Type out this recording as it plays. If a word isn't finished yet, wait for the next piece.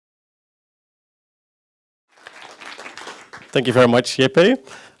Thank you very much, JP.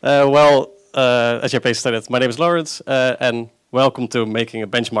 As JP stated, my name is Lawrence, and welcome to making a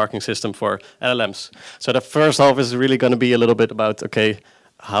benchmarking system for LLMs. So the first half is really going to be a little bit about, okay,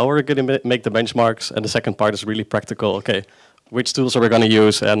 how are we going to make the benchmarks? And the second part is really practical, okay, which tools are we going to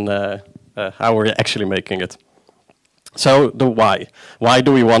use and how are we actually making it? So the why. Why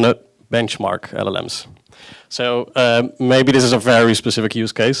do we want to benchmark LLMs? So maybe this is a very specific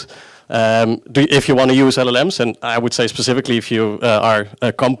use case. If you want to use LLMs, and I would say specifically if you are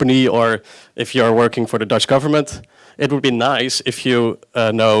a company or if you're working for the Dutch government, it would be nice if you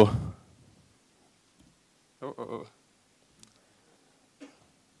know.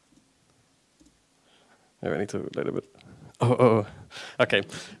 I need to a little bit. Okay.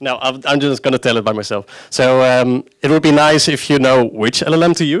 Now I'm just going to tell it by myself. So it would be nice if you know which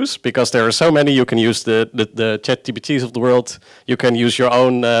LLM to use, because there are so many. You can use the ChatGPTs of the world. You can use your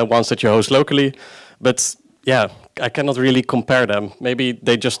own ones that you host locally. But yeah, I cannot really compare them. Maybe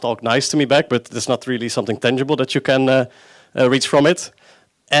they just talk nice to me back, but it's not really something tangible that you can reach from it.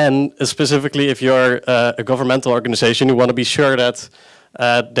 And specifically, if you're a governmental organization, you want to be sure that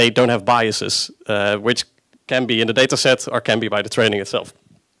they don't have biases, which can be in the data set or can be by the training itself.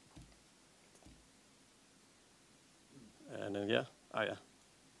 And then, yeah.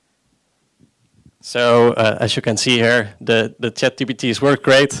 So as you can see here, the ChatGPTs work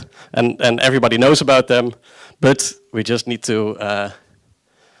great, and everybody knows about them, but we just need to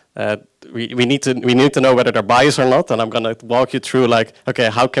we need to know whether they're biased or not. And I'm going to walk you through, like, okay,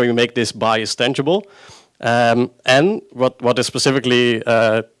 how can we make this bias tangible? And what is specifically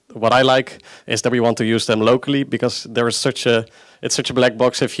what I like is that we want to use them locally, because there is it's such a black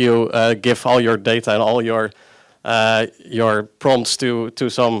box if you give all your data and all your prompts to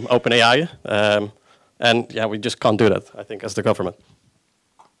some OpenAI, and yeah, we just can't do that, I think, as the government.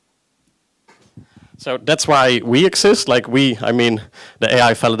 So that's why we exist. Like I mean the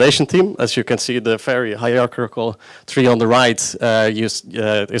AI validation team. As you can see, the very hierarchical tree on the right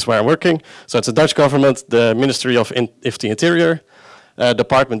is where I'm working. So it's the Dutch government, the Ministry of the Interior,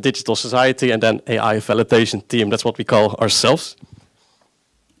 Department Digital Society, and then AI validation team. That's what we call ourselves.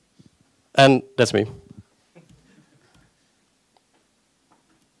 And that's me.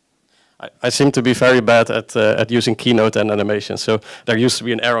 I seem to be very bad at using Keynote and animation. So there used to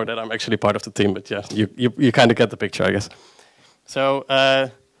be an arrow that I'm actually part of the team, but yeah, you kind of get the picture, I guess. So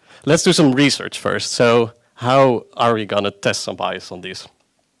let's do some research first. So how are we going to test some bias on these?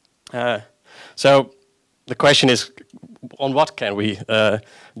 So the question is, on what can we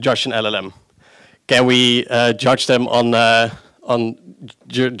judge an LLM? Can we judge them on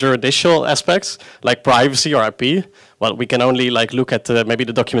juridical aspects like privacy or IP? Well, we can only look at maybe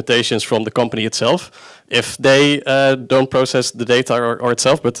the documentations from the company itself if they don't process the data or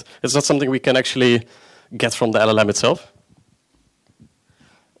itself, but it's not something we can actually get from the LLM itself.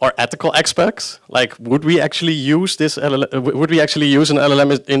 Or ethical aspects, like would we actually use this LLM, would we actually use an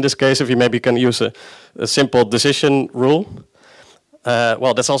LLM in this case if we maybe can use a simple decision rule?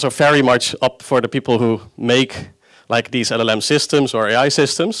 Well, that's also very much up for the people who make like these LLM systems or AI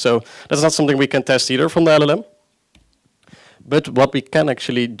systems. So that's not something we can test either from the LLM. But what we can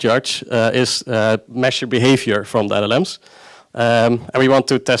actually judge is measure behavior from the LLMs. And we want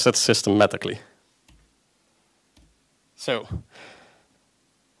to test it systematically. So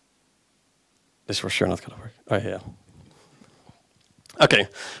this is for sure not going to work. Oh, yeah. Okay,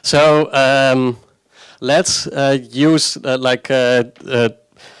 so let's use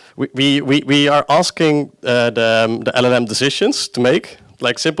we are asking the LLM decisions to make,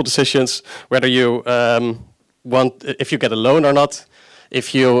 like simple decisions, whether you if you get a loan or not,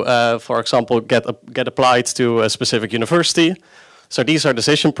 if you, for example, get applied to a specific university. So these are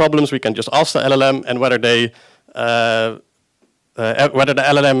decision problems. We can just ask the LLM, and whether they whether the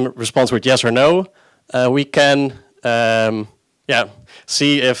LLM responds with yes or no, we can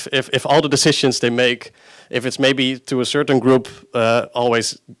see if all the decisions they make, if it's maybe to a certain group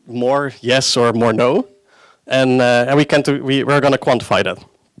always more yes or more no, and we're going to quantify that.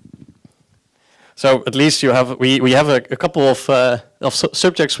 So at least we have a couple of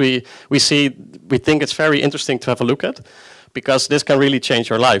subjects we think it's very interesting to have a look at, because this can really change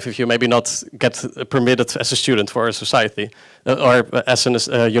your life if you maybe not get permitted as a student for a society or as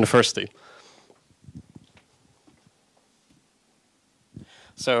a university.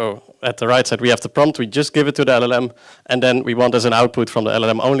 So at the right side we have the prompt, we just give it to the LLM, and then we want as an output from the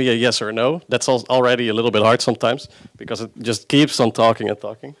LLM only a yes or a no. That's already a little bit hard sometimes, because it just keeps on talking and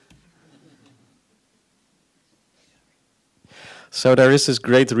talking. So there is this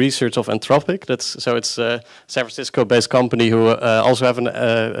great research of Anthropic. It's a San Francisco-based company who also have an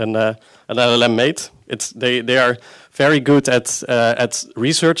LLM made. they are very good at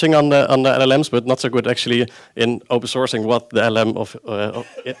researching on the LLMs, but not so good actually in open sourcing what the LLM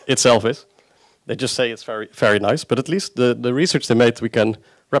itself is. They just say it's very nice, but at least the research they made we can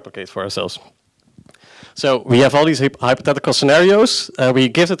replicate for ourselves. So we have all these hypothetical scenarios. We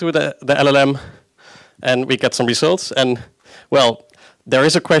give it to the LLM, and we get some results. And well, there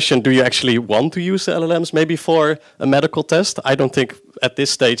is a question: do you actually want to use the LLMs maybe for a medical test? I don't think at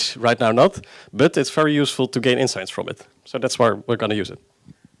this stage right now not, but it's very useful to gain insights from it. So that's why we're going to use it.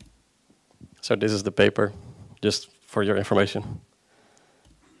 So this is the paper, just for your information.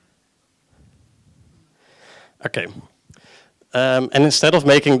 Okay. And instead of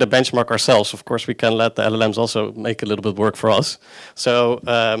making the benchmark ourselves, of course, we can let the LLMs also make a little bit work for us. So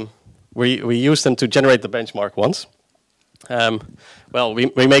we use them to generate the benchmark once. Well,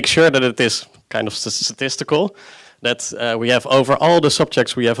 we make sure that it is kind of statistical, that we have over all the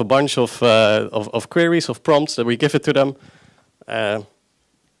subjects, we have a bunch of queries, of prompts that we give it to them.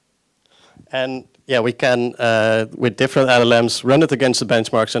 And yeah, we can, with different LLMs, run it against the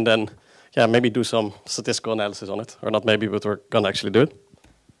benchmarks and then yeah, maybe do some statistical analysis on it. Or not maybe, but we're going to actually do it.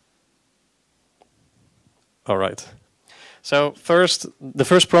 All right. So the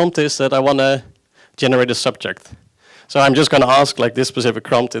first prompt is that I want to generate a subject. So I'm just going to ask, like this specific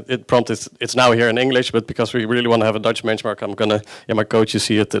prompt, it's now here in English, but because we really want to have a Dutch benchmark, I'm going to, yeah, my code, you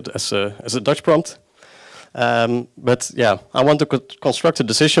see it as a Dutch prompt. But yeah, I want to construct a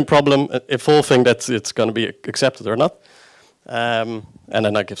decision problem involving that it's going to be accepted or not. And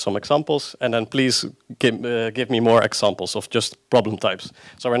then I give some examples, and then please give me more examples of just problem types.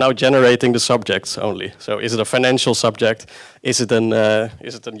 So we're now generating the subjects only. So is it a financial subject? Is it a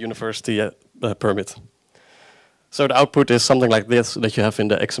university permit? So the output is something like this that you have in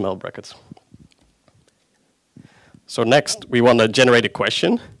the XML brackets. So next, we want to generate a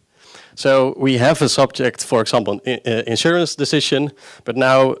question. So we have a subject, for example, insurance decision, but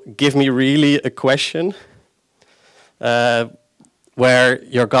now give me really a question where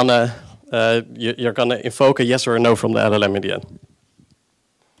you're gonna invoke a yes or a no from the LLM in the end.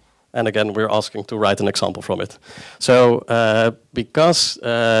 And again, we're asking to write an example from it. So because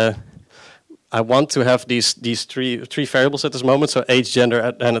I want to have these three variables at this moment, so age, gender,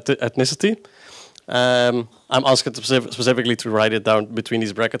 and ethnicity, I'm asking specifically to write it down between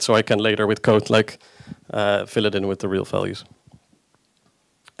these brackets so I can later with code like fill it in with the real values.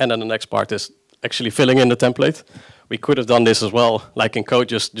 And then the next part is actually filling in the template. We could have done this as well, like in code,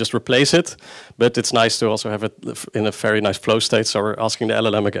 just replace it. But it's nice to also have it in a very nice flow state, so we're asking the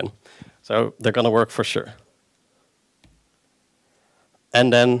LLM again. So they're going to work for sure.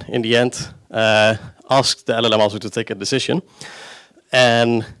 And then, in the end, ask the LLM also to take a decision.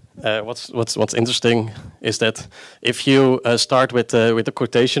 And what's interesting is that if you start with the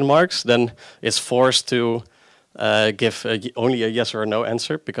quotation marks, then it's forced to give only a yes or a no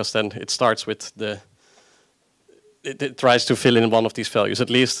answer, because then it starts with it tries to fill in one of these values. At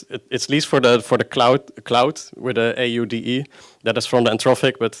least for the cloud with the AUDE, that is from the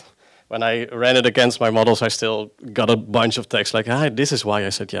Anthropic. But when I ran it against my models, I still got a bunch of text like, this is why I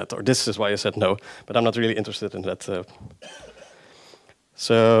said yes, or this is why I said no. But I'm not really interested in that.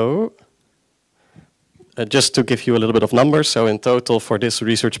 So just to give you a little bit of numbers, so in total for this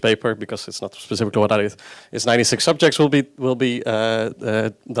research paper, because it's not specifically what I did, it's 96 subjects will be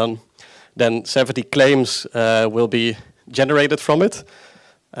done. Then 70 claims will be generated from it.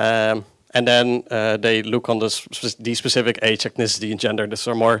 And then they look on the specific age, ethnicity, and gender. These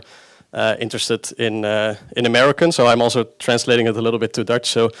are more interested in American, so I'm also translating it a little bit to Dutch.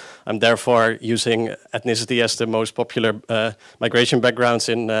 So I'm therefore using ethnicity as the most popular migration backgrounds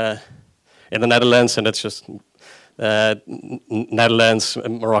in the Netherlands, and that's just Netherlands,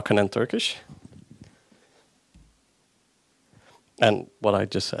 Moroccan, and Turkish. And what I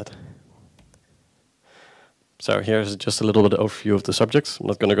just said. So here's just a little bit of overview of the subjects. I'm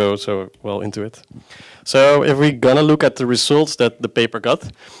not going to go so well into it. So if we're going to look at the results that the paper got,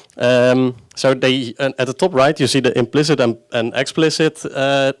 so they at the top right, you see the implicit and explicit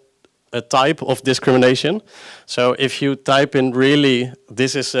type of discrimination. So if you type in really,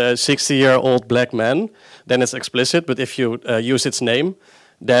 this is a 60-year-old black man, then it's explicit. But if you use its name,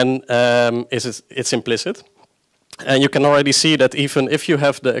 then it's implicit. And you can already see that even if you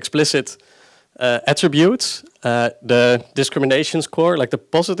have the explicit attributes, the discrimination score, like the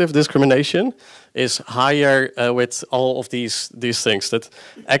positive discrimination, is higher with all of these things. That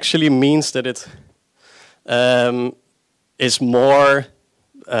actually means that it is more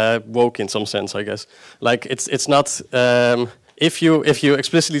woke in some sense, I guess. Like it's not if you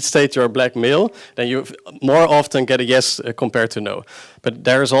explicitly state you're a black male, then you more often get a yes compared to no. But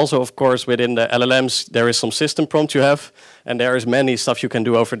there is also, of course, within the LLMs, there is some system prompt you have, and there is many stuff you can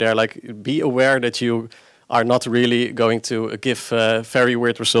do over there. Like, be aware that you are not really going to give very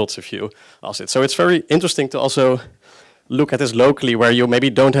weird results if you ask it. So it's very interesting to also look at this locally, where you maybe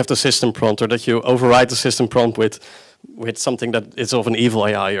don't have the system prompt, or that you override the system prompt with something that is of an evil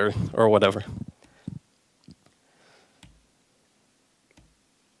AI or whatever.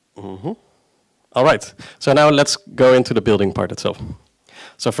 All right, so now let's go into the building part itself.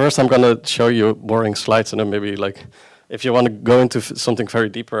 So first I'm going to show you boring slides, and then maybe, like, if you want to go into something very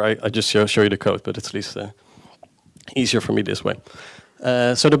deeper, I just show you the code, but it's at least easier for me this way.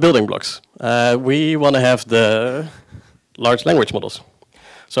 So the building blocks. We want to have the large language models.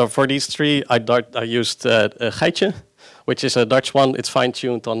 So for these three, I used Geitje, which is a Dutch one. It's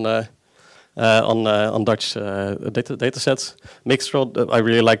fine-tuned on Dutch data sets. Mixtral, I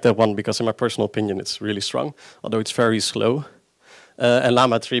really like that one because in my personal opinion, it's really strong, although it's very slow. And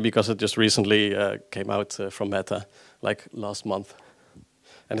Llama 3 because it just recently came out from Meta, like last month.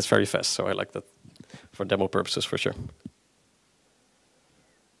 And it's very fast, so I like that for demo purposes for sure.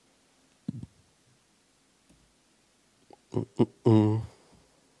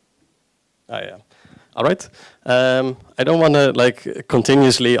 Yeah. All right. I don't want to like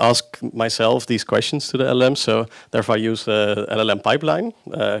continuously ask myself these questions to the LLM, so therefore I use a LLM pipeline,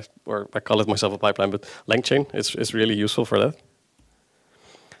 or I call it myself a pipeline, but LangChain is really useful for that.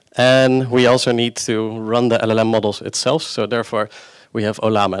 And we also need to run the LLM models itself, so therefore we have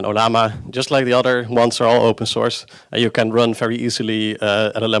Ollama. And Ollama, just like the other ones, are all open source, and you can run very easily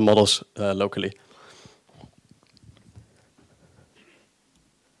LLM models locally.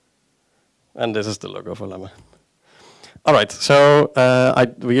 And this is the logo of Ollama. All right, so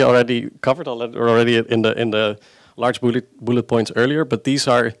we already covered all that already in the large bullet points earlier, but these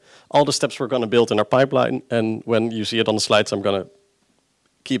are all the steps we're going to build in our pipeline. And when you see it on the slides, I'm going to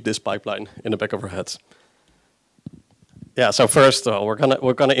keep this pipeline in the back of our heads. Yeah. So first, we're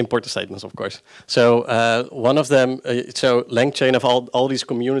gonna import the statements, of course. So one of them, so LangChain have all these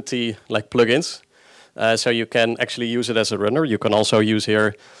community like plugins. So you can actually use it as a runner. You can also use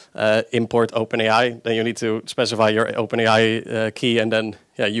here import OpenAI. Then you need to specify your OpenAI key, and then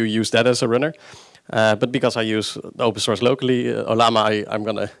you use that as a runner. But because I use the open source locally, Ollama, I'm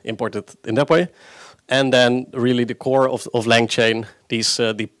going to import it in that way. And then really the core of LangChain,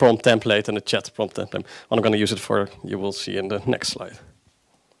 the prompt template and the chat prompt template. What I'm going to use it for, you will see in the next slide.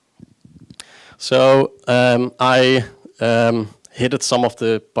 So I hid some of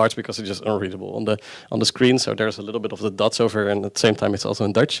the parts because it's just unreadable on the screen. So there's a little bit of the dots over, and at the same time it's also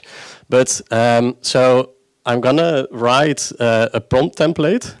in Dutch. But so I'm gonna write a prompt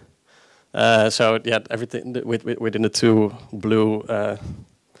template. So yeah, everything within the two blue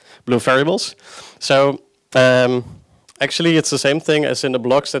variables. So actually, it's the same thing as in the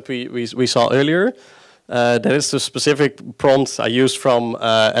blocks that we saw earlier. That is the specific prompt I used from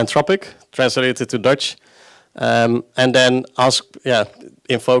Anthropic, translated to Dutch. And then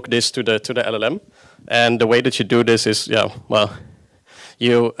invoke this to the LLM. And the way that you do this is,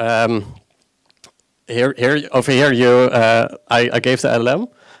 you over here I gave the LLM.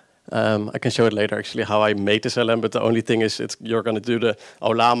 I can show it later actually how I made this LLM, but the only thing is you're going to do the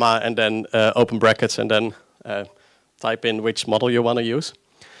Ollama and then open brackets and then type in which model you want to use,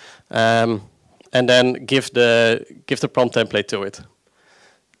 and then give the prompt template to it.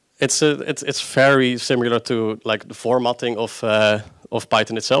 It's very similar to like the formatting of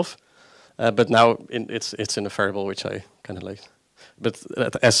Python itself, but now it's in a variable, which I kind of like. But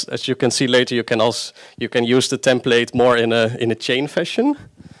as you can see later, you can use the template more in a chain fashion.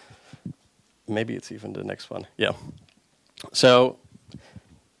 Maybe it's even the next one. Yeah. So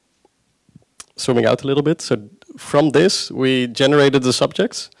zooming out a little bit. So from this, we generated the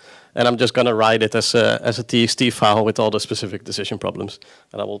subjects. And I'm just going to write it as a TXT file with all the specific decision problems.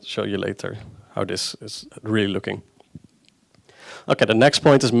 And I will show you later how this is really looking. OK, the next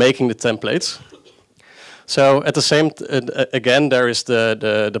point is making the templates. So at the same, again, there is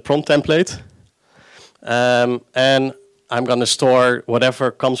the prompt template. And I'm going to store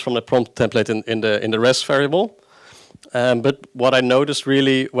whatever comes from the prompt template in the rest variable. But what I noticed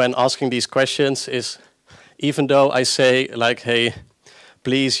really when asking these questions is, even though I say like, hey,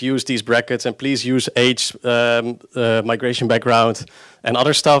 please use these brackets and please use age, migration background, and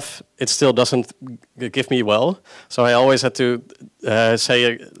other stuff, it still doesn't give me well. So I always had to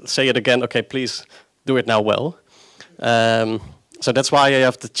say it again. Okay, please do it now well. So that's why I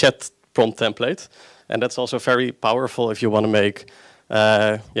have the chat prompt template, and that's also very powerful if you want to make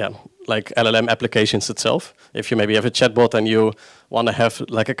like LLM applications itself. If you maybe have a chatbot and you want to have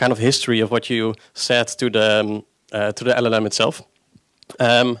like a kind of history of what you said to the LLM itself.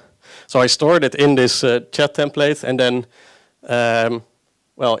 So I stored it in this chat template, and then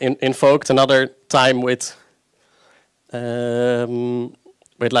well, invoked another time with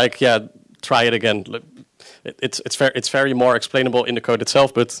like, yeah, try it again. It's very more explainable in the code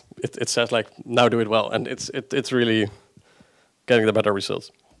itself, but it says like, now do it well, and it's really getting the better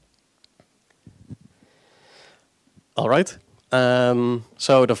results. All right.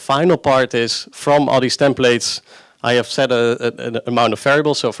 So the final part is, from all these templates, I have set an amount of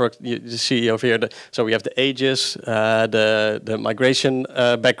variables. So for you see over here, so we have the ages, the migration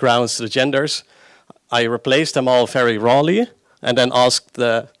backgrounds, the genders. I replaced them all very rawly, and then asked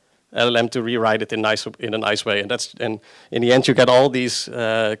the LLM to rewrite it in a nice way. And in the end, you get all these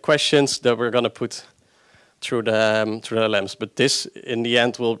questions that we're going to put through the LLMs. But this, in the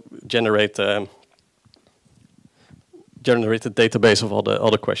end, will generate a database of all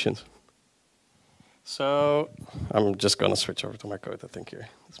the questions. So I'm just going to switch over to my code. I think here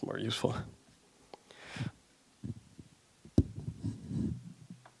it's more useful.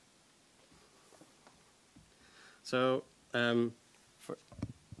 So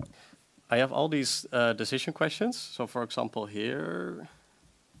I have all these decision questions. So for example, here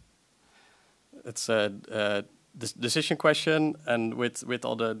it's a decision question, and with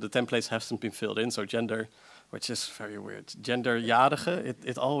all the templates haven't been filled in. So gender, which is very weird. Genderjarige,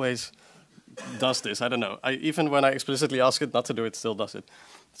 it always does this. I don't know. Even when I explicitly ask it not to do it, still does it.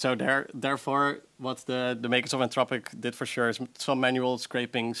 So therefore, what the makers of Anthropic did for sure is some manual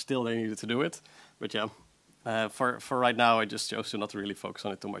scraping. Still, they needed to do it. But yeah, for right now, I just chose to not really focus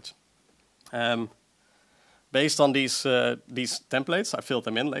on it too much. Based on these templates, I filled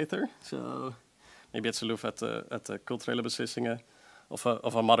them in later. So maybe it's a look at de culturele beslissingen of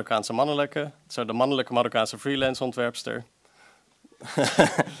een Marokkaanse mannelijke. So de mannelijke Marokkaanse freelance ontwerpster.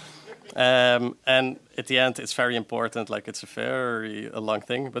 And at the end, it's very important. Like, it's a long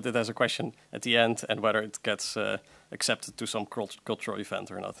thing, but it has a question at the end, and whether it gets accepted to some cultural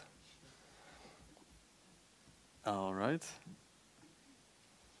event or not. All right.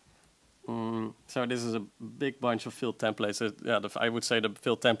 So this is a big bunch of field templates. Yeah, I would say the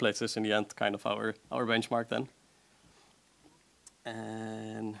field templates is in the end kind of our benchmark then.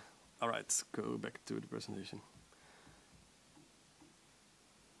 And all right, go back to the presentation.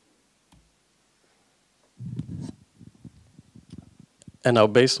 And now,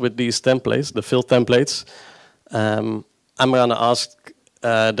 based with these templates, the field templates, I'm gonna ask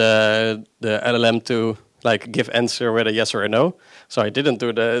the LLM to like give answer with a yes or a no. So I didn't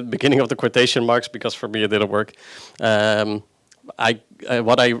do the beginning of the quotation marks because for me it didn't work. What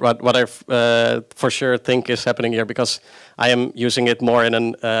I for sure think is happening here, because I am using it more in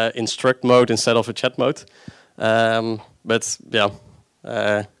an instruct mode instead of a chat mode. But yeah,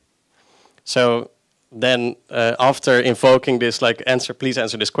 so then after invoking this, like, please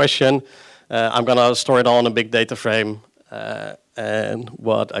answer this question, I'm gonna store it all in a big data frame. And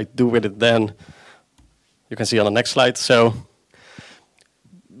what I do with it then, you can see on the next slide. So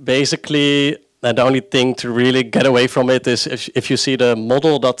basically, the only thing to really get away from it is if you see the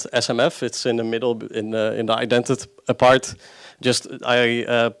model.smf, it's in the middle in the indented part. Just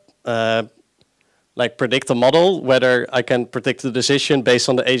I like predict a model, whether I can predict the decision based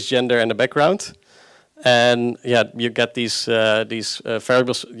on the age, gender, and the background. And yeah, you get these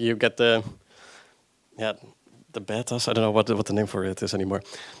variables. You get the betas. I don't know what the name for it is anymore.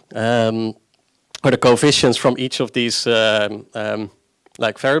 Or the coefficients from each of these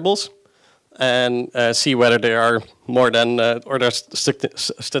like variables, and see whether they are more than or they're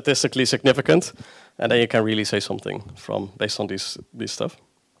statistically significant, and then you can really say something based on these stuff.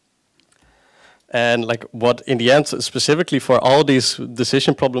 And like what in the end, specifically for all these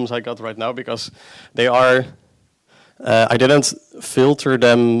decision problems I got right now, because they are, I didn't filter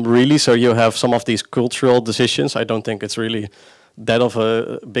them really, so you have some of these cultural decisions. I don't think it's really that of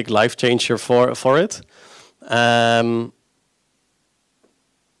a big life changer for it.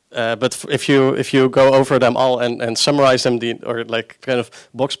 But if you go over them all and summarize them, or like kind of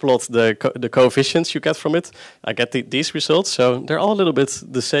box plot the coefficients you get from it, I get these results. So they're all a little bit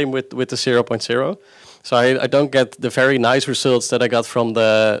the same with the 0.0. So I don't get the very nice results that I got from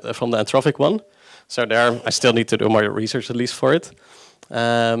the Anthropic one. So there, I still need to do more research at least for it.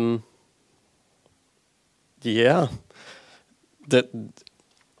 Yeah,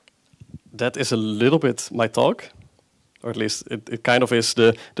 that is a little bit my talk. Or at least it kind of is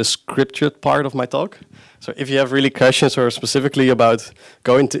the scripted part of my talk. So if you have really questions or specifically about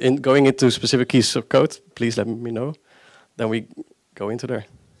going into specific pieces of code, please let me know. Then we go into there.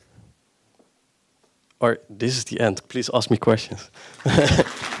 or this is the end. Please ask me questions.